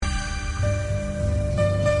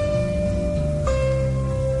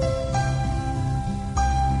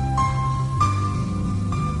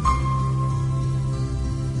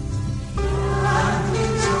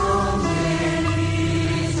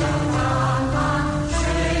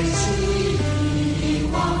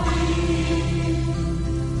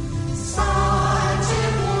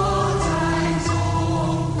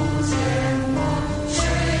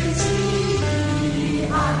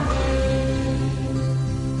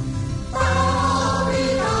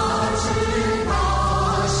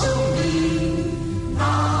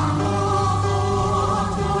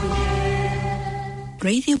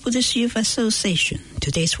Radio Buddhist Youth Association.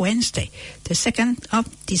 Today is Wednesday, the 2nd of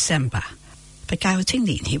December. 佛教青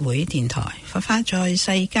年協會電台佛法在世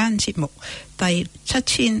間節目第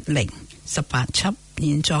7018輯，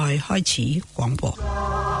現在開始廣播。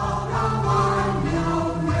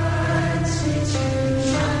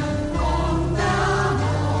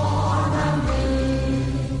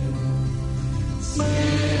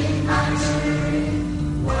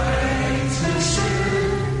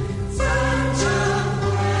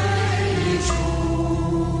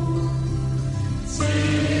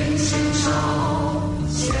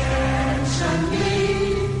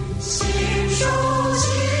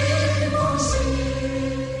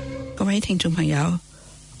各位聽眾朋友，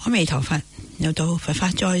阿彌陀佛，又到佛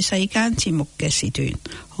法在世間節目嘅時段，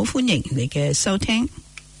好歡迎你嘅收聽。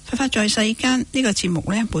佛法在世間呢個節目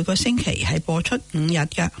呢，每個星期係播出5日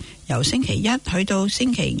㗎，由星期一去到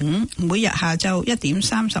星期五，每日下晝1點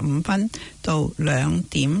35分到2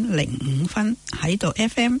點05分喺度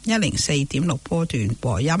FM 104.6波段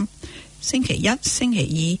播音。星期一、星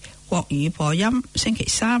期二國語播音，星期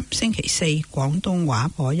三、星期四廣東話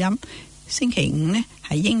播音，星期五呢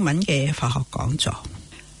係英文嘅佛學講座。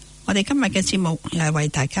我哋今日嘅節目又係為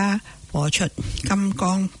大家播出《金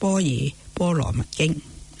剛般若波羅蜜經》。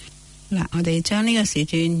嗱，我哋將呢個時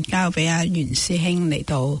段交俾阿袁師兄嚟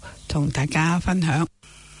到同大家分享。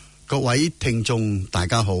各位聽眾大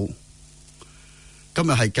家好，今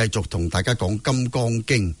日係繼續同大家講《金剛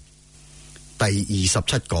經》第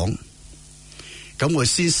27講。咁我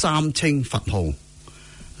先三稱佛號：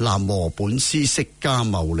南無本師釋迦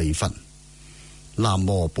牟尼佛，南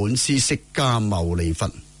無本師釋迦牟尼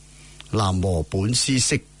佛，南無本師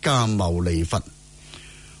釋迦牟尼佛。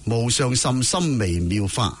無上甚深微妙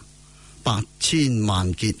法，百千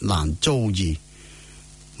萬劫難遭遇。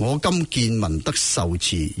我今見聞得受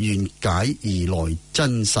持，願解如來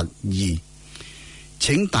真實義。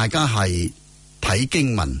請大家係睇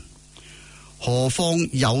經文，何況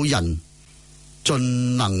有人盡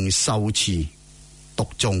能受持讀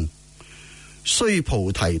誦，須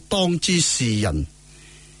菩提當知是人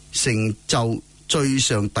成就最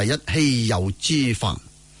上第一稀有之法。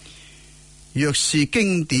若是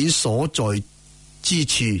經典所在之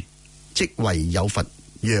處，即為有佛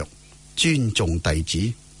曰尊重弟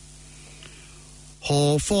子。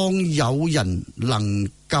何況有人能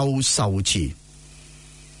夠受持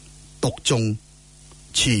讀誦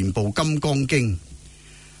全部金剛經？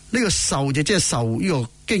呢個受就即係受呢個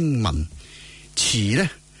經文，持呢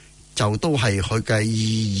就都係佢嘅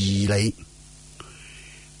意義理，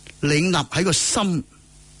領納喺個心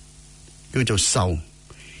叫做受，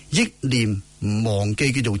憶念唔忘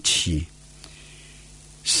記叫做持。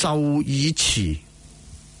受以持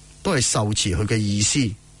都係受持佢嘅意思，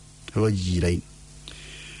佢個義理。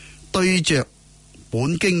對着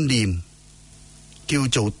本經念叫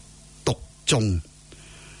做讀誦。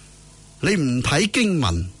你唔睇經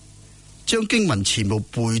文，將經文全部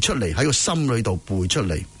背出嚟，喺個心裏度背出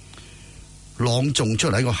嚟，朗誦出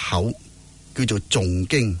嚟喺個口，叫做誦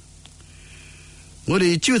經。我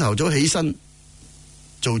哋朝頭早起身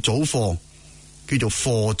做早課，叫做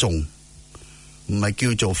課誦，唔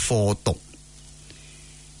係叫做課讀，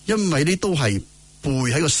因為呢都係背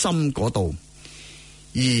喺個心嗰度，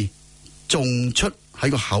而誦出喺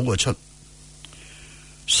個口嗰出。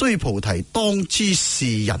須菩提當知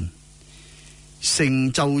是人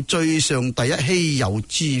成就最上第一稀有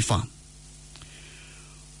之法。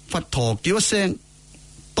佛陀叫一聲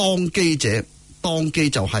當機者，當機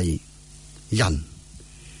就係人。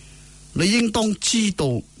你應當知道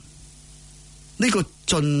呢個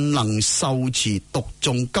盡能受持讀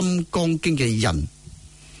誦金剛經嘅人，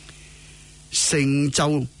成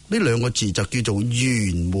就呢兩個字就叫做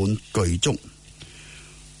圓滿具足，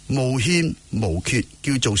無欠無缺，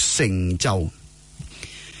叫做成就。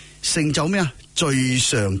成就咩啊？最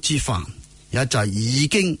上之法，也就係已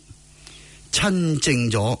經親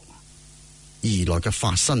證咗而來嘅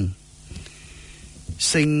法身，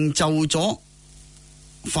成就咗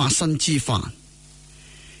法身之法。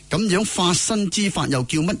咁樣法身之法又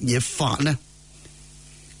叫乜嘢法呢？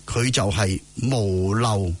佢就係無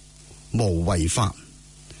漏無為法。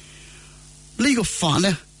呢個法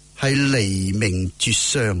呢係離明絕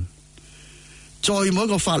相，再冇一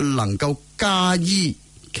個法能夠加依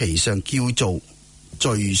其上，叫做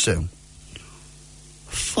最上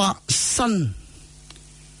法身，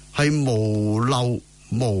係無漏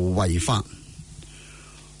無為法，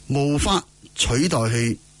無法取代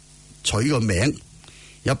去取個名，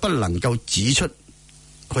又不能夠指出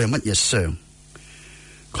佢係乜嘢相。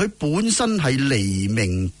佢本身係離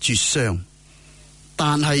明絕相，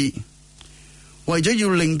但係為咗要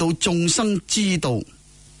令到眾生知道，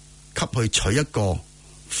給佢取一個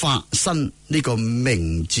法身呢個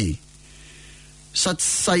名字，實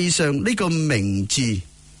際上呢個名字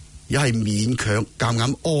也係勉強夾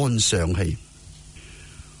硬安上去。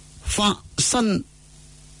法身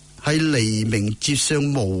係離明接上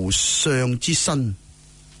無相之身，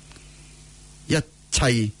一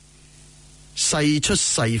切世出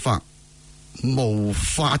世法無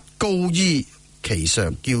法高於其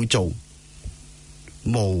上，叫做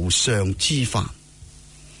無上之法。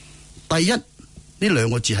第一呢兩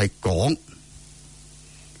個字係講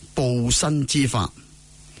報身之法，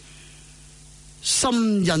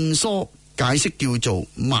深印疏解釋叫做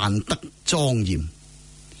萬德莊嚴，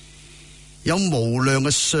有無量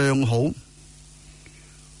嘅相好，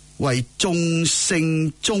為眾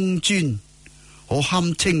聖中尊，可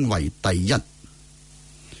堪稱為第一。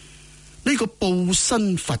呢個報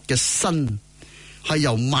身佛嘅身係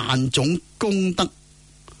由萬種功德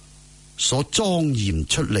所莊嚴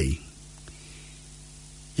出嚟，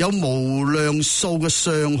有無量數嘅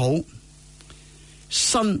相好，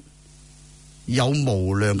身有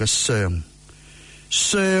無量嘅相，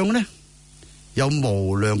相呢有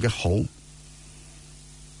無量嘅好。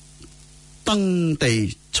登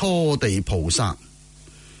地初地菩薩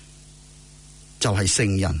就係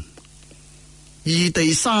聖人，二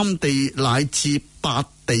地三地乃至八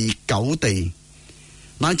地九地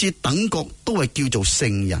乃至等覺都係叫做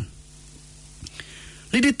聖人。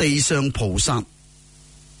呢啲地上菩薩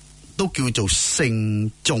都叫做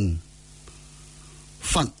聖眾。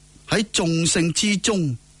佛喺眾聖之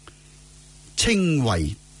中稱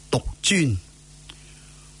為獨尊，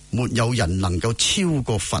沒有人能夠超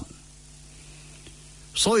過佛，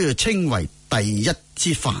所以就稱為第一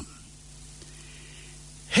之法。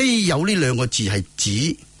稀有呢兩個字係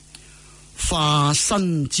指化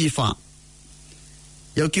身之法，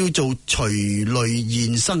又叫做隨類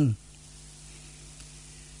現生，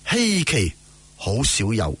稀奇好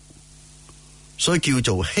少有，所以叫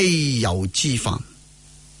做稀有之法。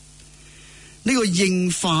呢個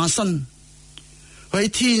應化身，佢喺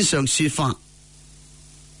天上說法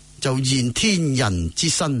就現天人之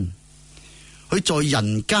身，佢在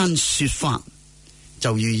人間說法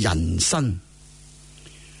就要人身。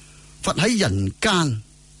佛喺人間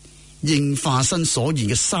應化身所現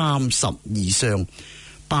嘅32相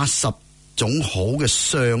80種好嘅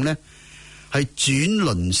相呢，係轉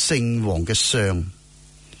輪聖王嘅相。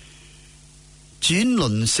轉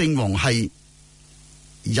輪聖王係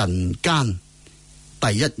人間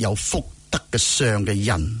第一有福德嘅相嘅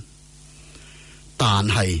人，但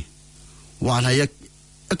係還係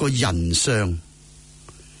一個人相。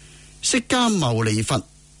釋迦牟尼佛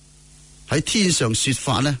喺天上說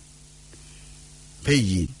法呢，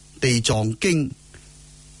譬如地藏經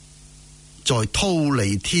在忉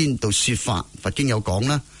利天度說法，佛經有講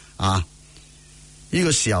啦。呢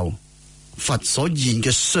個時候佛所現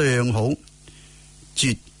嘅相好，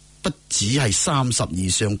絕不只係32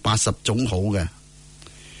相80種好嘅。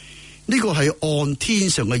呢個係按天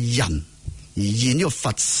上嘅人而現呢個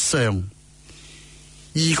佛相。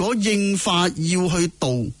如果應化要去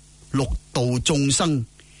度六道眾生，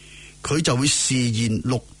佢就會示現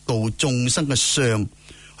六道眾生嘅相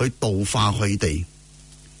去度化佢哋。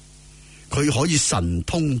佢可以神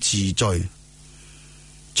通自在，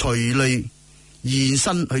隨類現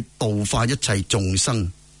身去度化一切眾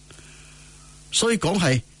生，所以講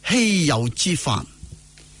係稀有之法。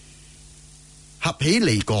合起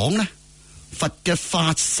嚟講呢，佛嘅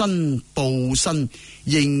法身、報身、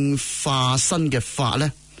應化身嘅法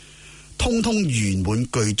呢，通通圓滿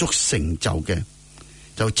具足成就嘅，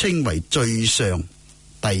就稱為最上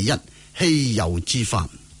第一稀有之法。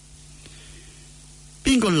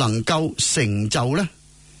邊個能夠成就呢？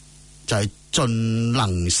就係盡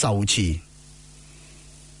能受持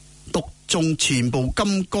讀誦全部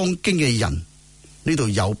金剛經嘅人，呢度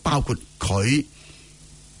有包括佢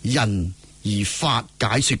人而法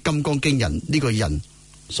解說金剛經人呢個人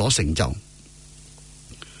所成就。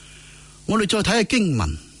我哋再睇下經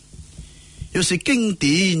文，若是經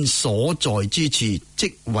典所在之處，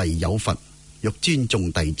即為有佛，欲尊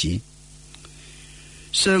重弟子。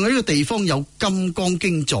上嘅呢個地方有金剛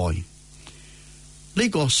經在，呢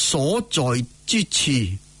個所在之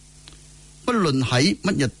處，不論喺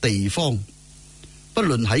乜嘢地方，不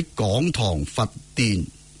論喺講堂、佛殿、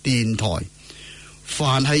電台，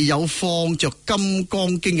凡係有放着金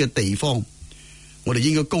剛經嘅地方，我哋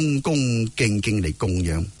應該恭恭敬敬嚟供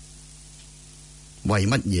養。為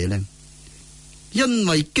乜嘢呢？因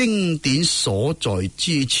為經典所在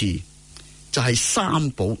之處就係三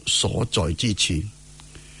寶所在之處。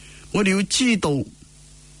我哋要知道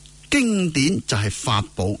經典就係法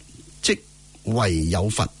寶，即為有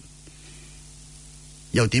佛。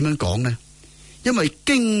又點樣講呢？因為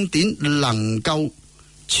經典能夠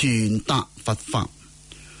傳達佛法，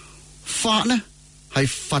法呢係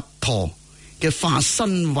佛陀嘅化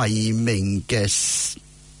身為名嘅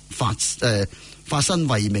化身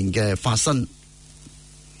為名嘅化身，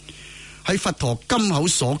係佛陀金口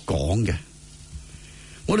所講嘅。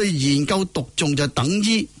我哋研究讀誦就等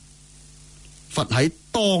於佛喺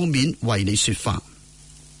當面為你說法，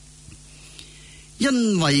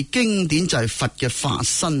因為經典就係佛嘅化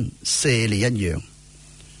身舍利一樣，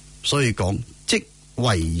所以講即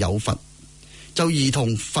為有佛，就如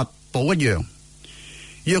同佛寶一樣。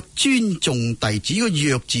若尊重弟子，個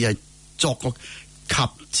若字係作個及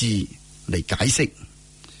字嚟解釋，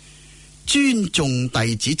尊重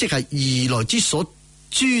弟子即係義來之所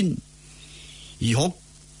尊，而可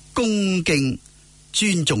恭敬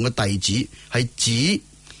尊重嘅弟子係指一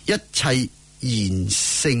切賢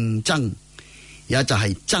聖僧，也就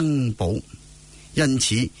係僧寶。因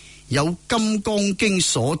此有《金剛經》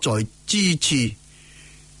所在之處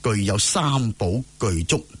具有三寶具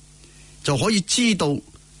足，就可以知道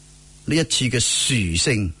呢一次嘅殊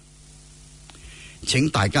勝。請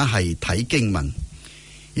大家係睇經文。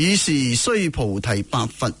爾時須菩提白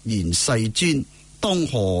佛言：世尊，當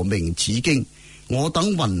何名此經？我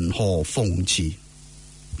等云何奉持？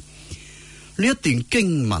呢一段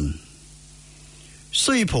經文，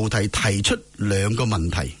須菩提提出兩個問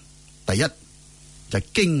題。第一就係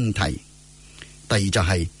經題，第二就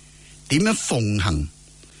係點樣奉行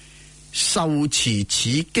受持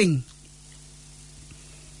此經。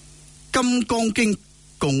金剛經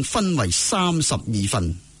共分為32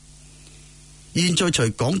份，現在才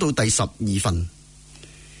講到第12份，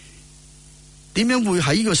點樣會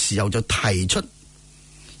喺呢個時候就提出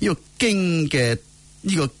呢個經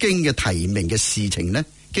嘅題名嘅事情呢？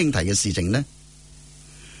經題嘅事情呢？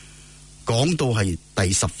講到係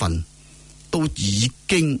第10份，都已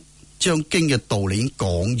經將經嘅道理已經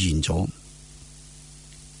講完咗。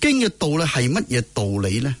經嘅道理係乜嘢道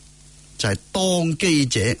理呢？就係當機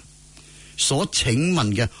者所請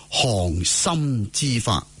問嘅行心之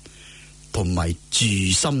法同埋住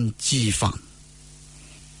心之法。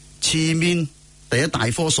前面第一大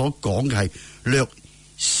科所講嘅係略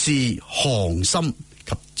是行心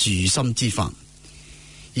及住心之法，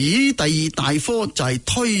而第二大科就係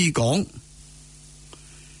推廣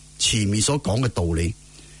前面所講嘅道理，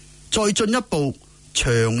再進一步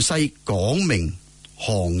詳細講明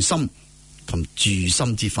行心及住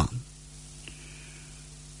心之法。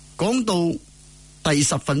講到第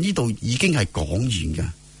10份呢度已經係講完嘅，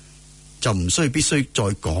就唔需要必須再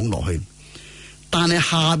講落去。但係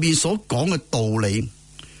下面所講嘅道理，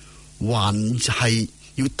還係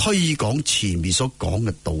要推廣前面所講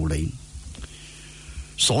嘅道理。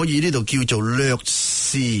所以呢度叫做略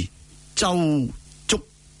是周足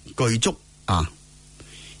具足啊，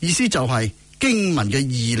意思就係經文嘅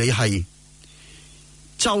義理係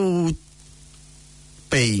周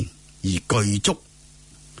備而具足，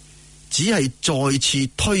只係再次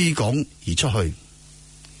推廣而出去。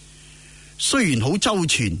雖然好周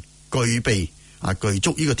全具備具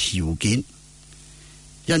足呢個條件，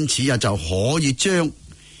因此就可以將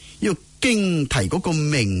呢個經題嗰個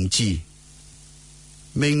名字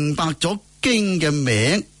明白咗經嘅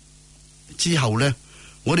名之後呢，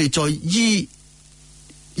我哋再依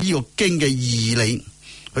呢個經嘅義理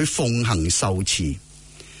去奉行受持。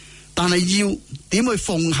但係要點去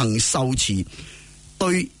奉行受持，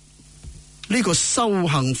對呢個修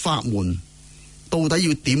行法門到底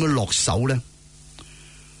要點樣落手呢？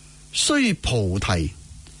須菩提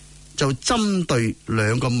就針對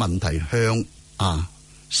兩個問題向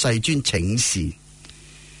世尊請示。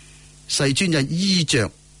世尊就依着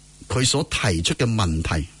佢所提出嘅問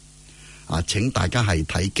題請大家係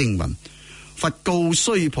睇經文。佛告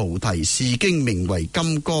須菩提：是經名為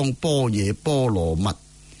金剛般若波羅蜜，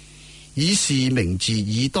以是名字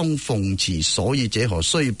以當奉持。所以者何？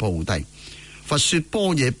須菩提，佛說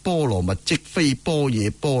般若波羅蜜，即非般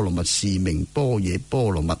若波羅蜜，是名般若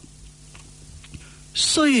波羅蜜。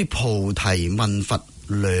須菩提問佛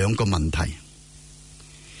兩個問題，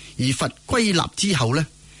而佛歸納之後呢，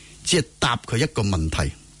只係答佢一個問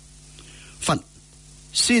題。佛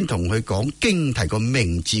先同佢講經題個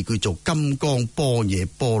名字叫做《金剛般若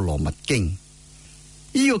波羅蜜經》。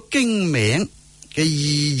呢個經名嘅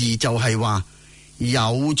意義就係話有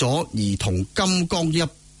咗而同金剛一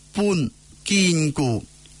般堅固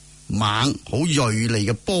猛好銳利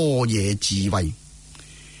嘅般若智慧，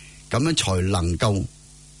咁樣才能夠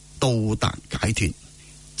到達解脫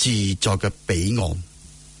自在嘅彼岸。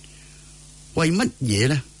為乜嘢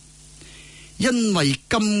呢？因為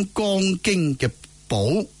金剛經嘅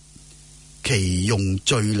寶，其用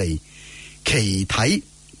最利，其體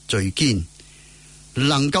最堅，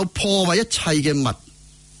能夠破壞一切嘅物，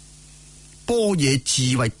般若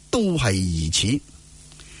智慧都係如此，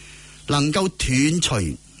能夠斷除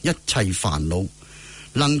一切煩惱，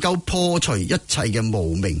能夠破除一切嘅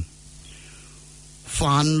無明，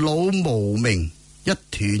煩惱無明一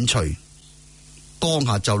斷除，當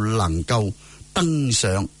下就能夠登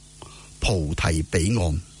上菩提彼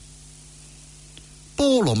岸。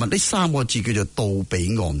波羅蜜呢三個字叫做到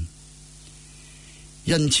彼岸，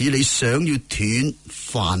因此你想要斷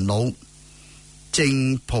煩惱、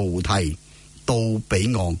證菩提、到彼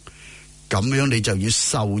岸，咁樣你就要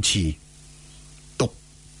受持讀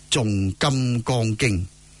誦金剛經，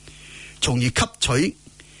從而吸取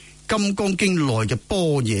金剛經內嘅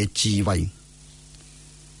般若智慧。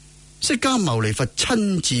釋迦牟尼佛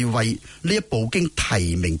親自為呢一部經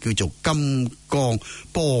題名叫做金剛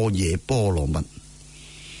般若波羅蜜，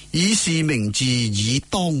以是名字以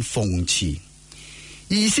當奉持。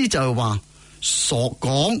意思就係話所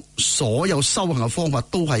講所有修行嘅方法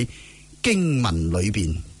都喺經文裏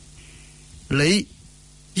邊，你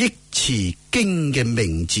憶持經嘅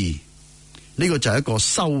名字，呢個就係一個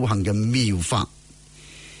修行嘅妙法。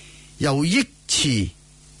由憶持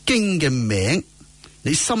經嘅名，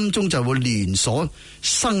你心中就會連鎖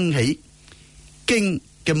生起經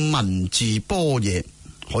嘅文字般若。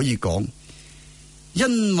可以講，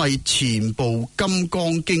因為全部金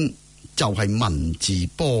剛經就係文字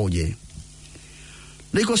般若，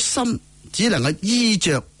你個心只能夠依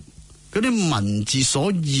着嗰啲文字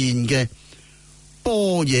所現嘅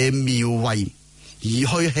般若妙慧而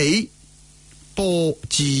去起般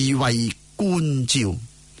智慧觀照，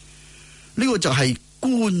呢個就係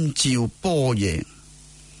觀照般若。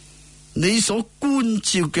你所觀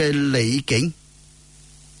照嘅理境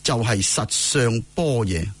就係實相般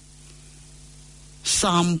若，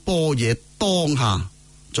三般若當下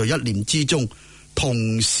在一念之中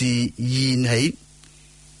同時現起，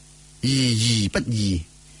異而不異。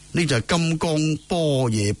呢就係金剛般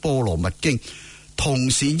若波羅蜜經，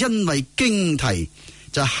同時因為經題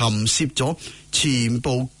就含攝咗全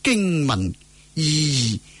部經文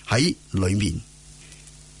意義喺裏面。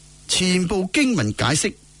全部經文解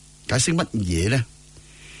釋乜嘢呢？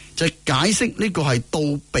就係解釋呢個係到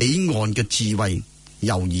彼岸嘅智慧，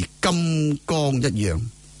猶如金剛一樣。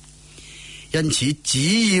因此，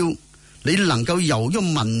只要你能夠由一個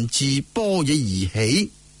文字般若而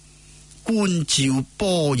起，觀照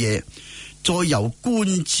般若，再由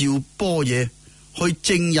觀照般若去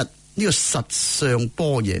證入呢個實相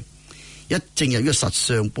般若，一證入呢個實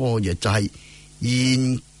相般若就係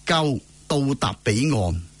研究到達彼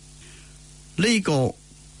岸。呢個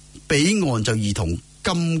彼岸就如同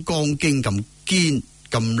金剛經咁堅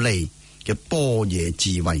咁利嘅般若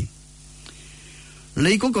智慧。你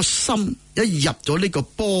嗰個心一入咗呢個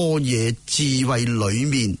般若智慧裏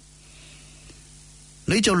面，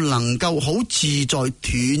你就能夠好自在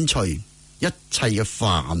斷除一切嘅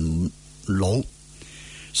煩惱。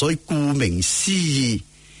所以顧名思義，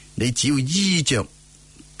你只要依着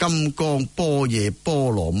金剛般若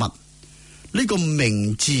波羅蜜呢個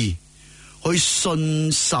名字去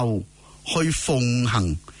信受、去奉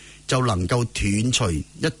行，就能夠斷除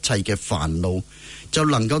一切嘅煩惱，就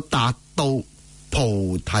能夠達到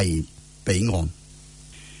菩提彼岸。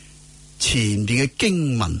前邊嘅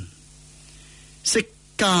經文，釋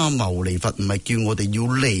迦牟尼佛唔係叫我哋要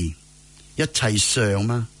離一切相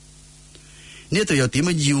嗎？呢一度又點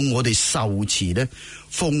樣要我哋受持呢？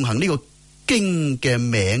奉行呢個經嘅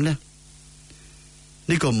名呢？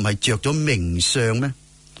呢個唔係着咗名相咩？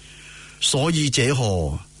所以者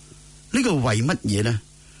何？呢個為乜嘢呢？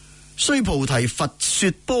須菩提，佛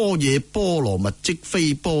說般若波羅蜜，即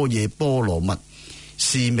非般若波羅蜜，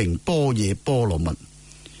是名般若波羅蜜。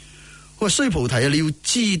喂，須菩提啊，你要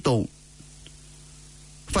知道，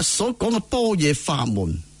佛所講嘅般若法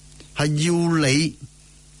門係要你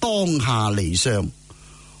當下離相，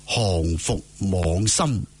降伏妄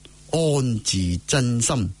心，安住真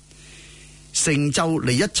心，成就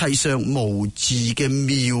離一切相無自嘅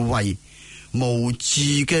妙慧，無自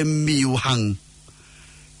嘅妙行，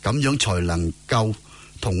咁樣才能夠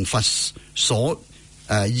同佛所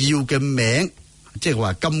要嘅名，即係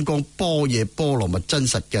話金剛般若波羅蜜真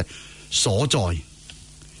實嘅所在。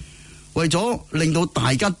為咗令到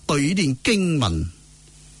大家對呢段經文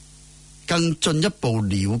更進一步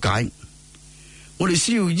了解，我哋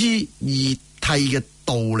需要依義諦嘅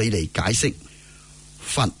道理嚟解釋。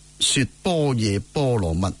佛說般若波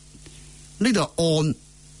羅蜜，呢度按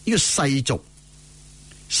呢個世俗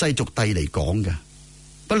諦嚟講嘅，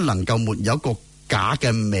不能夠沒有一個假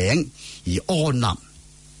嘅名而安立。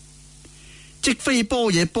即非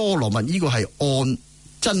般若波羅蜜，呢個係按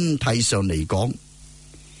真諦上嚟講，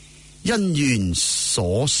因緣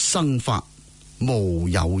所生法，無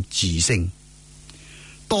有自性，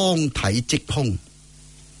當體即空。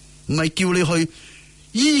唔係叫你去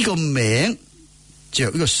依個名着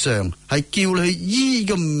呢個相，係叫你去依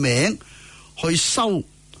個名去修，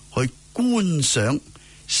去觀想，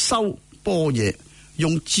修般若，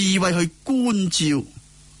用智慧去觀照。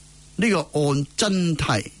呢個按真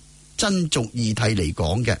諦真俗二諦嚟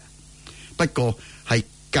講嘅，不過係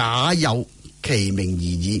假有其名而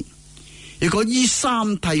已。如果依三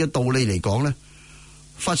諦嘅道理嚟講呢，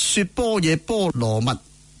佛說般若波羅蜜，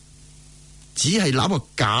只係攞個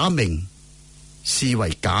假名視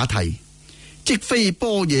為假諦，即非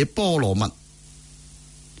般若波羅蜜。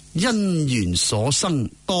因緣所生，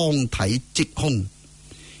當體即空，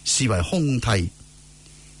視為空諦，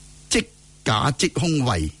即假即空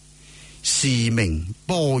為，是名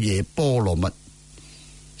般若波羅蜜，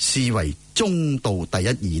是為中道第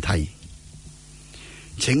一義諦。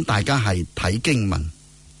請大家係睇經文。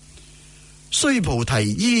須菩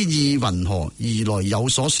提，依義云何？如來有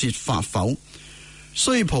所說法否？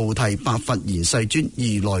須菩提，白佛言：世尊，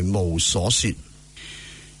如來無所說。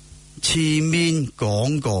前面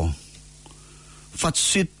講過，佛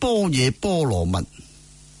說般若波羅蜜，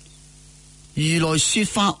如來說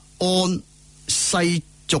法按世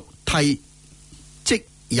俗諦，即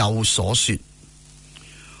有所說。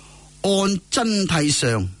按真諦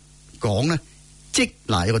上講呢，即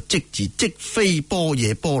嗱一個即字，即非般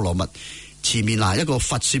若波羅蜜。前面嗱一個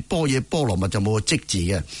佛說般若波羅蜜就冇個即字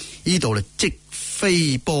嘅，呢度咧即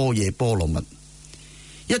非般若波羅蜜。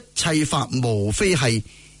一切法無非係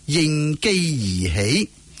應機而起，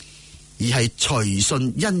而係隨順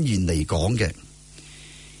因緣嚟講嘅。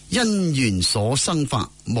因緣所生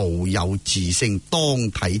法，無有自性，當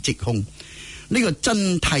體即空。呢個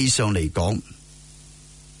真諦上嚟講，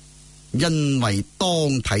因為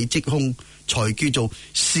當體即空，才叫做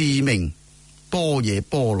是名般若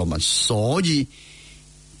波羅蜜，所以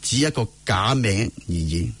只一個假名而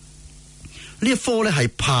已。呢一科呢係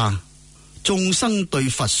怕眾生對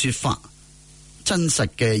佛說法真實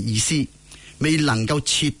嘅意思未能夠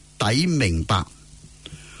徹底明白，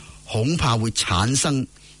恐怕會產生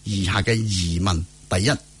以下嘅疑問。第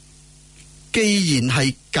一，既然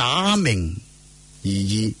係假名而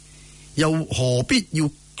已，又何必要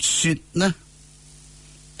說呢？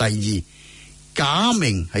第二，假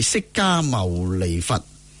名係釋迦牟尼佛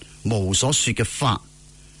無所說嘅法，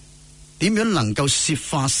點樣能夠攝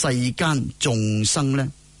化世間眾生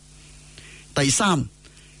呢？第三，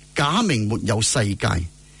假名沒有世界，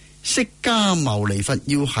釋迦牟尼佛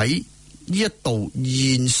要喺呢一度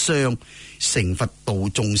現相成佛度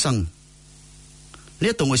眾生。呢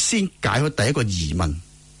一度我先解開第一個疑問。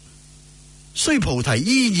須菩提，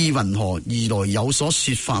依義云何？如來有所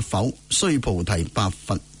說法否？須菩提，白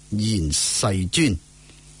佛言：世尊，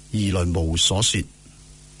如來無所說。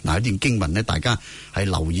嗱，呢段經文呢，大家係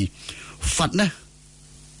留意，佛呢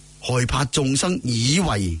害怕眾生以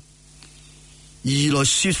為如來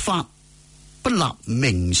說法不立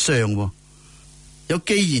名相，又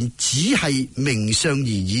既然只係名相而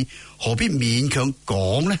已，何必勉強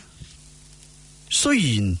講呢？雖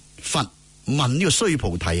然佛問呢個須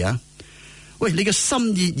菩提啊，喂，你嘅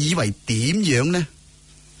心意以為點樣呢？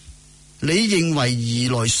你認為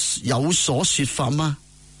如來有所說法嗎？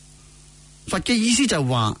佛嘅意思就係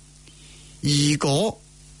話，如果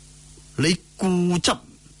你固執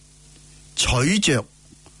取着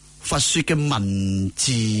佛說嘅文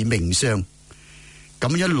字名相，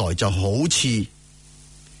咁一來就好似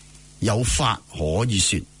有法可以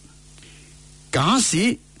說。假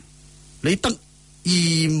使你得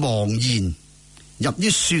意茫然入於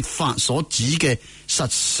說法所指嘅實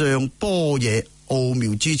相般若奧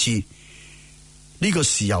妙之處，呢個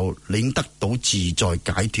時候你已經得到自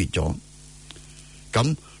在解脫咗，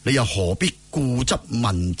咁你又何必固執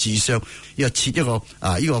文字上又設一個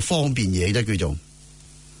呢個方便嘢啫？叫做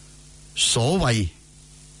所謂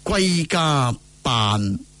歸家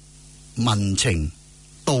辦問情，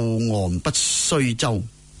到岸不須舟。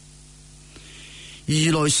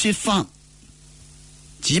如來說法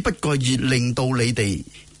只不過係令到你哋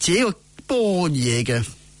這個般若嘅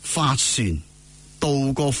法船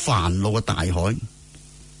渡過煩惱嘅大海，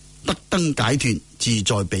得登解脫，自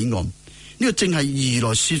在彼岸。呢個正係如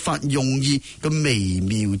來說法用意嘅微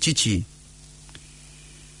妙之處。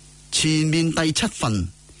前面第7份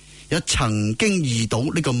有曾經遇到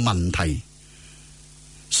呢個問題：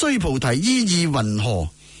須菩提，依義云何？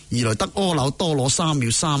如來得阿耨多羅三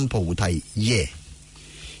藐三菩提耶？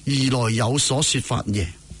如來有所說法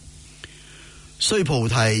耶？須菩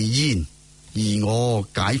提言：而我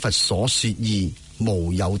解佛所說義，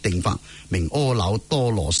無有定法，名阿耨多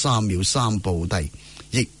羅三藐三菩提，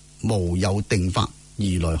亦無有定法，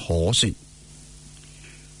如來可說。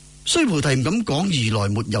須菩提唔敢講如來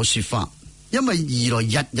沒有說法，因為如來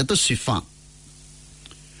日日都說法，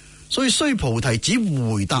所以須菩提只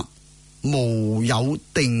回答無有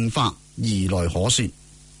定法，如來可說。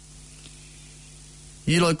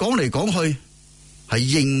如來講嚟講去係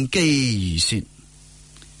應機而說，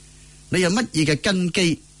你有乜嘢嘅根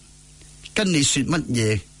基，跟你說乜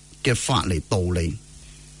嘢嘅法嚟道理？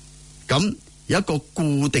咁有一個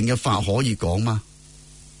固定嘅法可以講嗎？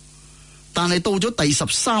但係到咗第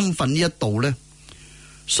13分呢一度呢，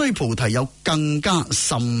須菩提有更加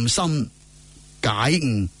甚深解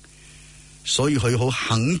悟，所以佢好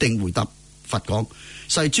肯定回答佛講：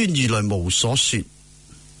世尊，如來無所說，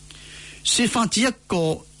說法只一個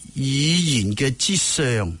語言嘅之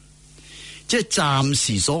相，即係暫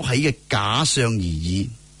時所起嘅假相而已。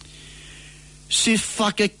說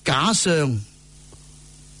法嘅假相，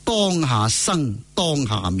當下生，當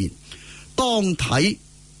下滅，當體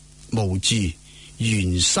無住，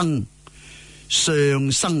緣生，相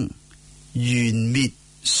生，緣滅，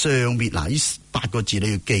相滅。嗱，呢8個字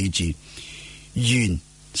你要記住：緣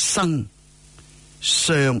生，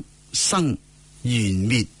相生，緣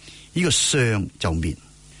滅。呢個相就滅，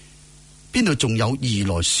邊度仲有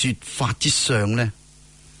如來說法之相呢？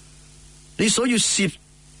你所要攝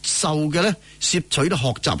受嘅呢，攝取的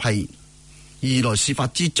學習係如來說法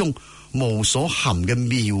之中無所含嘅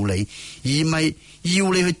妙理，而唔係要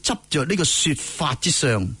你去執着呢個說法之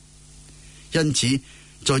相。因此，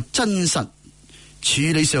在真實處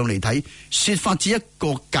理上嚟睇，說法只一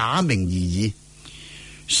個假名而已。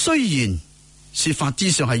雖然說法之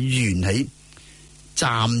上係緣起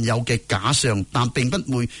暫有嘅假相，但並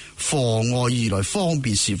不會妨礙如來方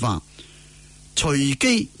便說法，隨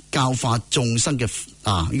機教化眾生嘅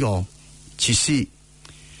呢個設施。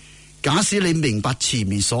假使你明白前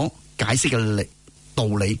面所解釋嘅道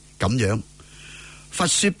理咁樣，佛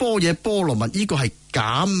說般若波羅蜜呢個係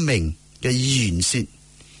假名嘅言說，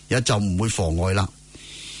也就唔會妨礙啦。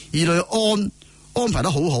如來安排得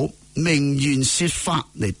好好，明言說法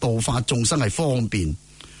嚟度化眾生係方便。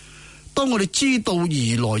當我哋知道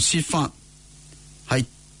如來說法係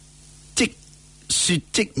即說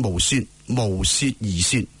即無說，無說而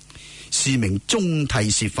說，是名中替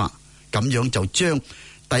說法。咁樣就將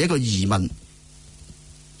第一個疑問，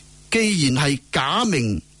既然係假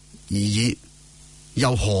名而已，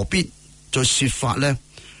又何必再說法呢？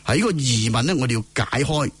係呢個疑問呢，我哋要解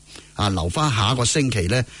開留翻下一個星期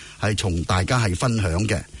呢，係同大家係分享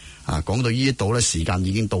嘅。講到呢一度呢，時間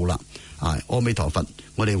已經到啦。阿彌陀佛，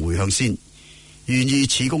我哋回向先，願以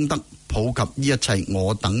此功德普及呢一切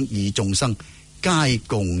我等以眾生，皆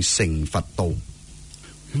共成佛道。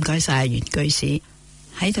唔該晒袁居士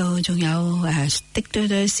喺度，仲有的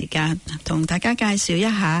多時間同大家介紹一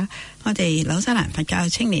下我哋紐西蘭佛教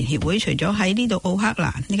青年協會。除咗喺呢度奧克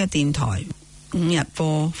蘭呢個電台5日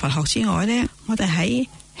播佛學之外呢，我哋喺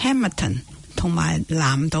Hamilton 同埋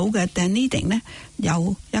南島嘅 Dunedin 呢，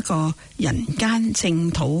有一個人間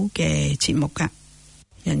淨土嘅節目噶。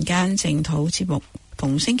人間淨土節目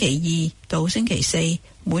逢星期2到星期4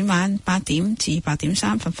每晚8點至8點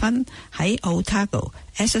30分喺 Otago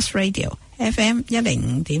Access Radio FM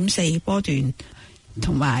 105.4播段，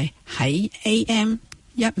同埋喺 AM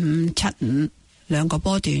 1575兩個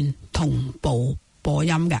波段同步播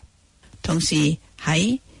音嘅。同時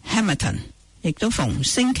喺 Hamilton 亦都逢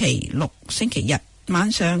星期6、星期日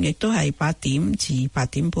晚上，亦都係8點至8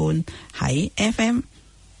點半喺 FM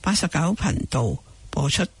 89頻道播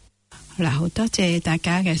出。好啦，好多謝大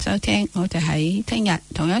家嘅收聽，我哋喺聽日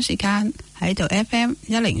同樣時間喺度 FM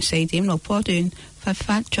 104.6波段佛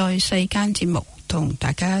法在世間節目同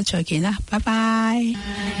大家再見啦，拜拜。